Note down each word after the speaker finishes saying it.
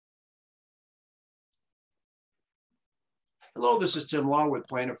Hello, this is Tim Law with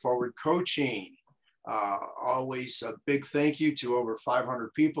Planet Forward Coaching. Always a big thank you to over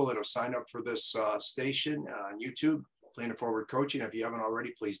 500 people that have signed up for this station on YouTube, Planet Forward Coaching. If you haven't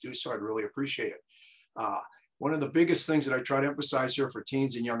already, please do so. I'd really appreciate it. One of the biggest things that I try to emphasize here for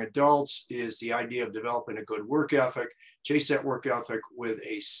teens and young adults is the idea of developing a good work ethic. Chase that work ethic with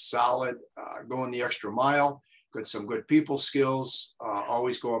a solid, going the extra mile, some good people skills,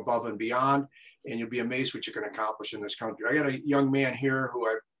 always go above and beyond, and you'll be amazed what you can accomplish in this country. I got a young man here who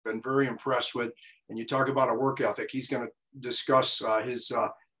I've been very impressed with, and you talk about a work ethic. He's going to discuss his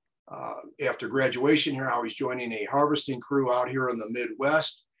after graduation here, how he's joining a harvesting crew out here in the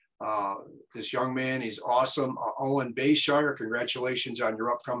Midwest. This young man, he's awesome. Owen Beshore, congratulations on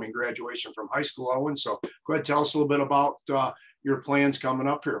your upcoming graduation from high school, Owen. So go ahead, tell us a little bit about your plans coming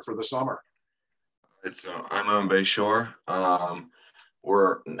up here for the summer. I'm Owen Beshore.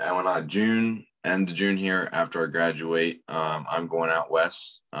 We're now in end of June here after I graduate. I'm going out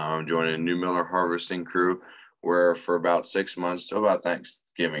west. I'm joining a New Miller harvesting crew where for about 6 months, so about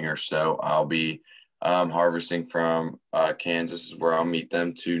Thanksgiving or so, I'll be harvesting from Kansas, where I'll meet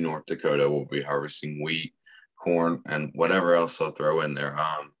them, to North Dakota. We'll be harvesting wheat, corn, and whatever else they'll throw in there.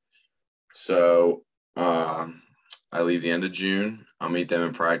 I leave the end of June. I'll meet them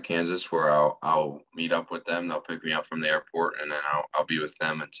in Pride, Kansas, where I'll meet up with them. They'll pick me up from the airport, and then I'll be with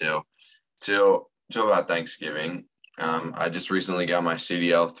them until about Thanksgiving. I just recently got my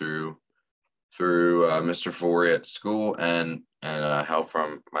CDL through Mr. Forey at school and help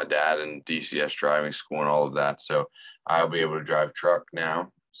from my dad and DCS driving school and all of that. So I'll be able to drive truck now.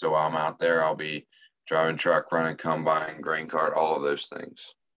 So while I'm out there, I'll be driving truck, running combine, grain cart, all of those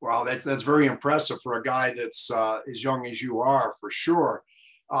things. Wow, that's very impressive for a guy that's as young as you are, for sure.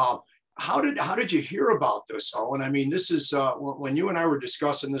 How did you hear about this, Owen? I mean, this is when you and I were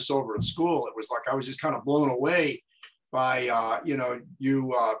discussing this over at school. It was like I was just kind of blown away by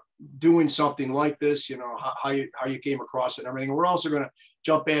you doing something like this. You know how you came across it and everything. We're also going to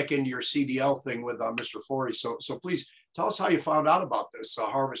jump back into your CDL thing with Mr. Forey. So please tell us how you found out about this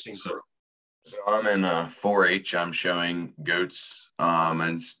harvesting crew. So I'm in 4-H. I'm showing goats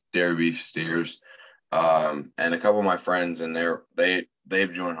and dairy beef steers, and a couple of my friends, and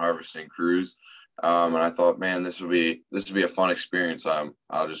they've joined harvesting crews, and I thought, man, this would be a fun experience. Let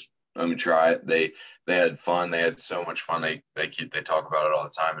me try it. They had fun. They had so much fun. They talk about it all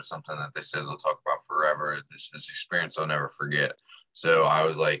the time. It's something that they said they'll talk about forever. This experience I'll never forget. So I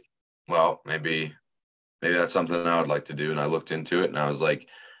was like, well, maybe that's something I would like to do. And I looked into it, and I was like,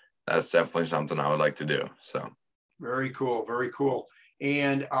 that's definitely something I would like to do. So very cool, very cool.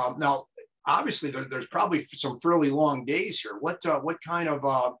 And now, obviously, there's probably some fairly long days here. What kind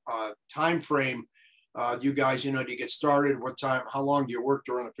of time frame you guys, do you get started? How long do you work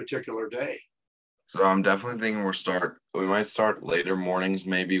during a particular day? So I'm definitely thinking we might start later mornings,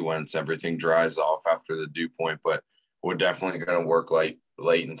 maybe once everything dries off after the dew point, but we're definitely going to work late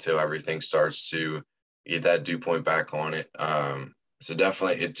until everything starts to get that dew point back on it. So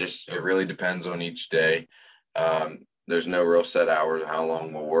definitely it really depends on each day. There's no real set hours of how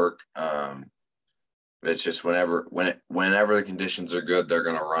long we'll work. It's just whenever the conditions are good, they're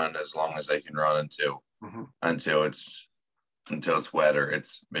going to run as long as they can run until it's wet or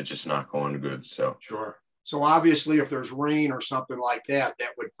it's just not going good. So sure. So obviously, if there's rain or something like that, that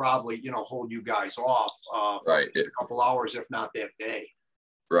would probably hold you guys off right for a couple hours, if not that day.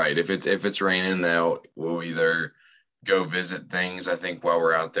 Right. If it's raining, we'll either go visit things. I think while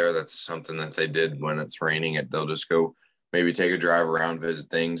we're out there, that's something that they did when it's raining. They'll just go maybe take a drive around,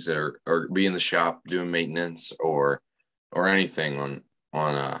 visit things, or be in the shop doing maintenance or anything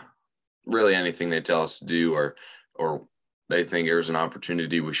on really anything they tell us to do, or they think there's an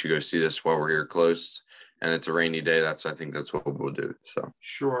opportunity we should go see this while we're here close and it's a rainy day. I think that's what we'll do. So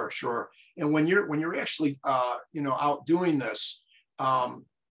sure. And when you're actually out doing this,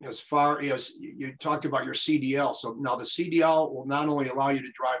 as far as you talked about your CDL, so now the CDL will not only allow you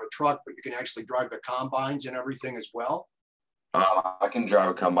to drive a truck, but you can actually drive the combines and everything as well. I can drive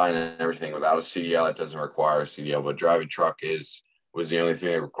a combine and everything without a CDL. It doesn't require a CDL, but driving truck was the only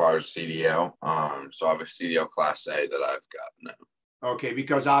thing that requires CDL. So I have a CDL Class A that I've got now. Okay,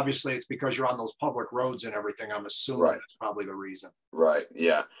 because obviously it's because you're on those public roads and everything. I'm assuming that's probably the reason. Right.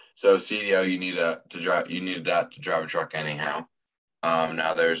 Yeah. So CDL, you need that to drive a truck anyhow.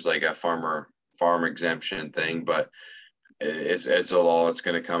 Now there's like a farm exemption thing, but it's a law. It's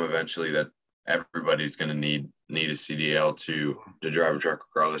going to come eventually that everybody's going to need a CDL to drive a truck,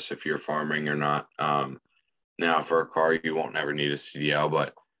 regardless if you're farming or not. Now for a car, you won't never need a CDL,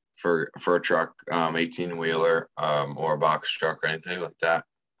 but for a truck, 18-wheeler, or a box truck or anything like that,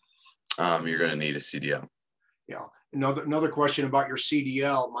 you're going to need a CDL. Yeah. Another question about your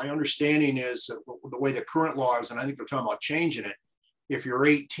CDL. My understanding is that the way the current law is, and I think they're talking about changing it, if you're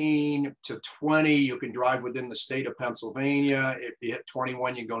 18 to 20, you can drive within the state of Pennsylvania. If you hit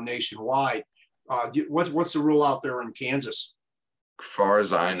 21, you go nationwide. What's the rule out there in Kansas? Far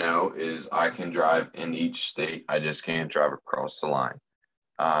as I know, is I can drive in each state. I just can't drive across the line.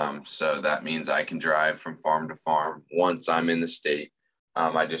 So that means I can drive from farm to farm once I'm in the state.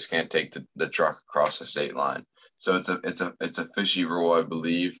 I just can't take the truck across the state line. So it's a fishy rule, I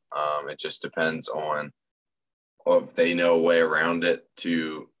believe. It just depends on if they know a way around it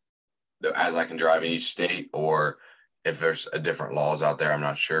as I can drive in each state, or if there's a different laws out there. I'm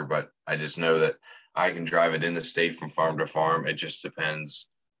not sure, but I just know that I can drive it in the state from farm to farm. It just depends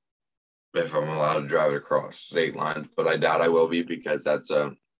if I'm allowed to drive it across state lines, but I doubt I will be, because that's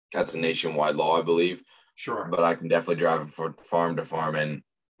a nationwide law, I believe. Sure. But I can definitely drive it from farm to farm, and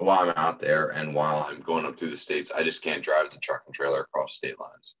while I'm out there and while I'm going up through the states, I just can't drive the truck and trailer across state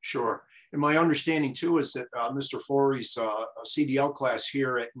lines. Sure. And my understanding too is that Mr. Forey's CDL class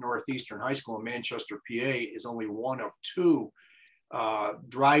here at Northeastern High School in Manchester, PA, is only one of two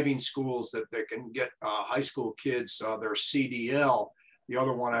driving schools that can get high school kids their CDL. The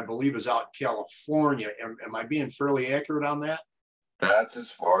other one, I believe, is out in California. Am I being fairly accurate on that? That's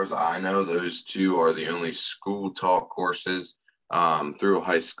as far as I know. Those two are the only school taught courses through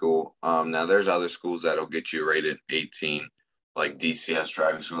high school. Now, there's other schools that'll get you rated 18, like DCS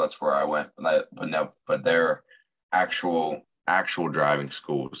driving school. That's where I went, but they're actual driving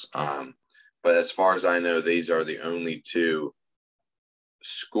schools. But as far as I know, these are the only two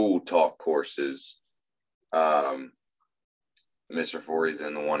school taught courses. Mr. Forey's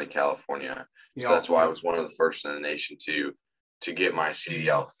in the one in California. So that's why I was one of the first in the nation to get my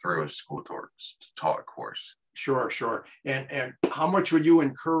CDL through a school taught course. Sure. And how much would you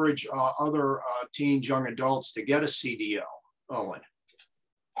encourage other teens, young adults to get a CDL, Owen?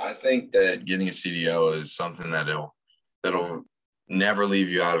 I think that getting a CDL is something that'll never leave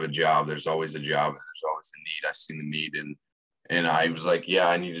you out of a job. There's always a job. There's always a need. I seen the need, and I was like, yeah,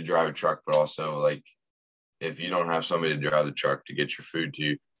 I need to drive a truck, but also, like, if you don't have somebody to drive the truck to get your food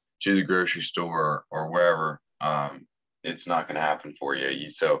to the grocery store or wherever, it's not going to happen for you.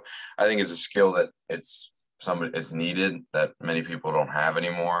 So I think it's a skill that it's needed, that many people don't have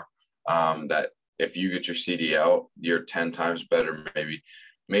anymore. That if you get your CDL, you're 10 times better,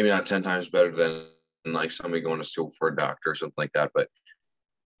 maybe not 10 times better than like somebody going to school for a doctor or something like that, but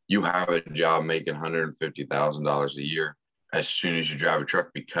you have a job making $150,000 a year as soon as you drive a truck,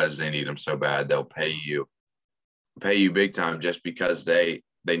 because they need them so bad. They'll pay you big time just because they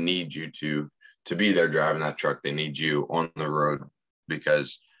need you to be there driving that truck. They need you on the road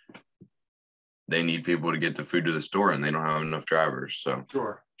because they need people to get the food to the store, and they don't have enough drivers. So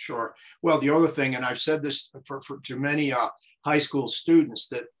sure. Well, the other thing, and I've said this to many high school students,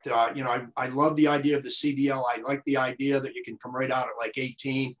 that I love the idea of the CDL. I like the idea that you can come right out at like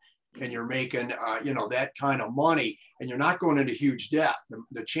 18 and you're making that kind of money, and you're not going into huge debt.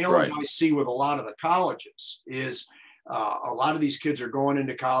 The challenge I see with a lot of the colleges is a lot of these kids are going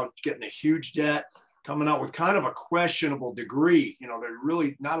into college, getting a huge debt, coming out with kind of a questionable degree. There's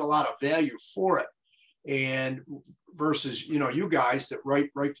really not a lot of value for it. And versus, you guys that right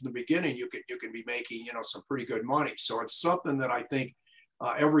from the beginning, you can be making, some pretty good money. So it's something that I think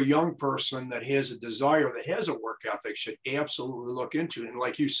every young person that has a desire, that has a work ethic, should absolutely look into. And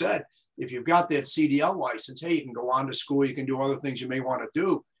like you said, if you've got that CDL license, hey, you can go on to school, you can do other things you may want to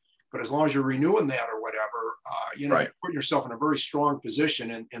do. But as long as you're renewing that or whatever, you're putting yourself in a very strong position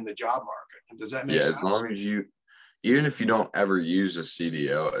in the job market. And does that make sense? As long as even if you don't ever use a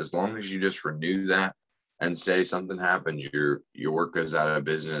CDL, as long as you just renew that, and say something happened, your work goes out of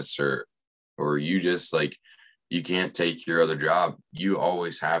business, or you just, like, you can't take your other job, you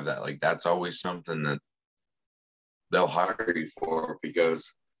always have that. Like, that's always something that they'll hire you for,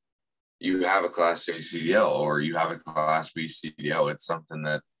 because you have a Class A CDL or you have a Class B CDL. It's something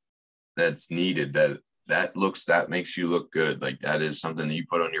that's needed, that makes you look good. Like, that is something that you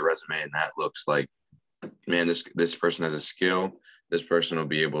put on your resume, and that looks like, man, this person has a skill. This person will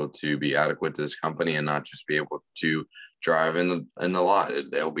be able to be adequate to this company, and not just be able to drive in the lot.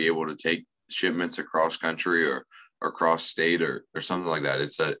 They'll be able to take shipments across country or across state or something like that.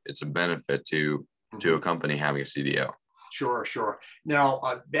 It's a benefit to a company having a CDL. Sure. Now,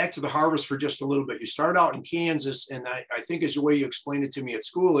 back to the harvest for just a little bit. You start out in Kansas, and I think as the way you explained it to me at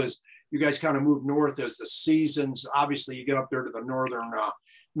school is you guys kind of move north as the seasons. Obviously, you get up there to the northern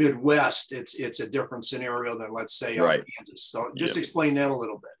Midwest, it's a different scenario than, let's say, Kansas. So just explain that a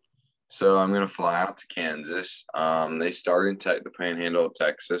little bit. So I'm going to fly out to Kansas. They start in the Panhandle of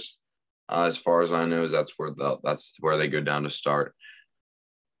Texas. As far as I know, is that's where they go down to start.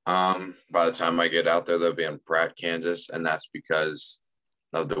 By the time I get out there, they'll be in Pratt, Kansas, and that's because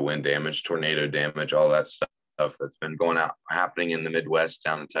of the wind damage, tornado damage, all that stuff that's been happening in the Midwest,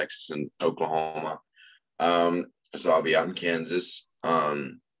 down in Texas and Oklahoma. So I'll be out in Kansas.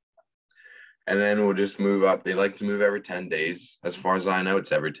 And then we'll just move up. They like to move every 10 days. As far as I know,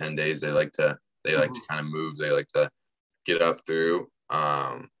 it's every 10 days. They like to kind of move. They like to get up through.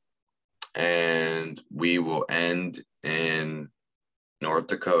 And we will end in North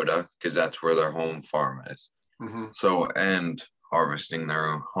Dakota because that's where their home farm is. Mm-hmm. So we'll end harvesting their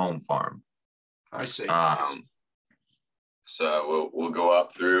own home farm. I see. So we'll go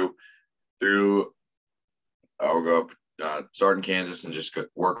up through. We'll go up, start in Kansas and just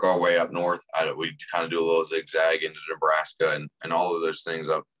work our way up north. We kind of do a little zigzag into Nebraska and all of those things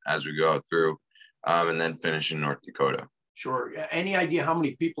up as we go out through, and then finish in North Dakota. Sure. Any idea how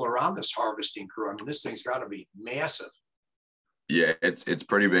many people are on this harvesting crew? I mean, this thing's got to be massive. Yeah, it's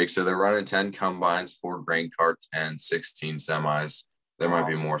pretty big. So they're running 10 combines, 4 grain carts, and 16 semis. There might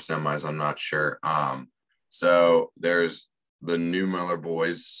be more semis. I'm not sure. So there's the new Miller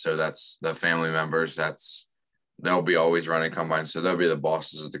boys. So that's the family members. They'll be always running combines. So they'll be the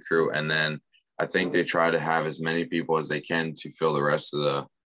bosses of the crew. And then I think they try to have as many people as they can to fill the rest of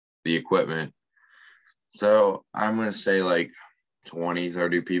the equipment. So I'm going to say like 20,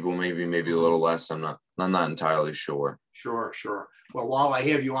 30 people, maybe a little less. I'm not entirely sure. Sure. Well, while I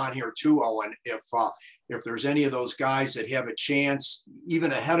have you on here too, Owen, if there's any of those guys that have a chance,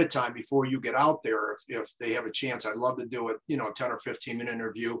 even ahead of time before you get out there, if they have a chance, I'd love to do a 10 or 15 minute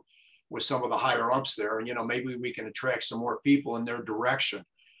interview with some of the higher ups there, and maybe we can attract some more people in their direction.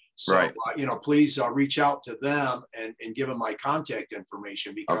 So, right. Please reach out to them and give them my contact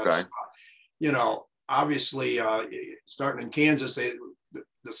information because, obviously, starting in Kansas,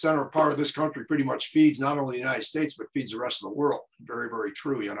 the center part of this country pretty much feeds not only the United States, but feeds the rest of the world. Very, very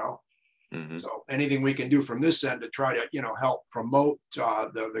true, Mm-hmm. So anything we can do from this end to try to, help promote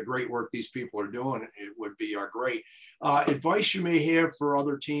the great work these people are doing, it would be great. Advice you may have for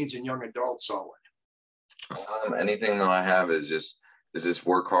other teens and young adults, Owen? Anything that I have is just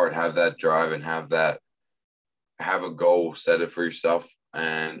work hard, have that drive, and have a goal, set it for yourself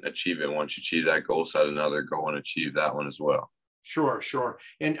and achieve it. Once you achieve that goal, set another goal and achieve that one as well. Sure.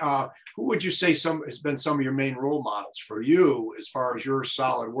 And who would you say has been some of your main role models for you as far as your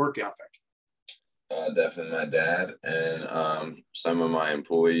solid work ethic? Definitely my dad and some of my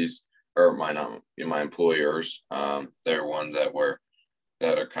employees, or my employers. They're ones that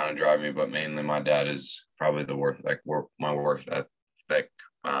are kind of driving me, but mainly my dad is probably my work ethic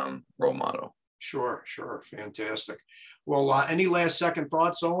role model. Sure. Fantastic. Well, any last second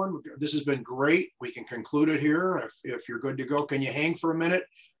thoughts, Owen? This has been great. We can conclude it here. If you're good to go, can you hang for a minute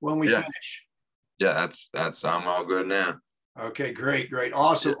when we finish? Yeah, that's I'm all good now. Okay, great.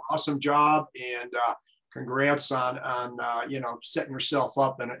 Awesome job, and congrats on setting yourself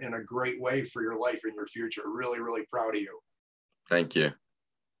up in a great way for your life and your future. Really, really proud of you. Thank you.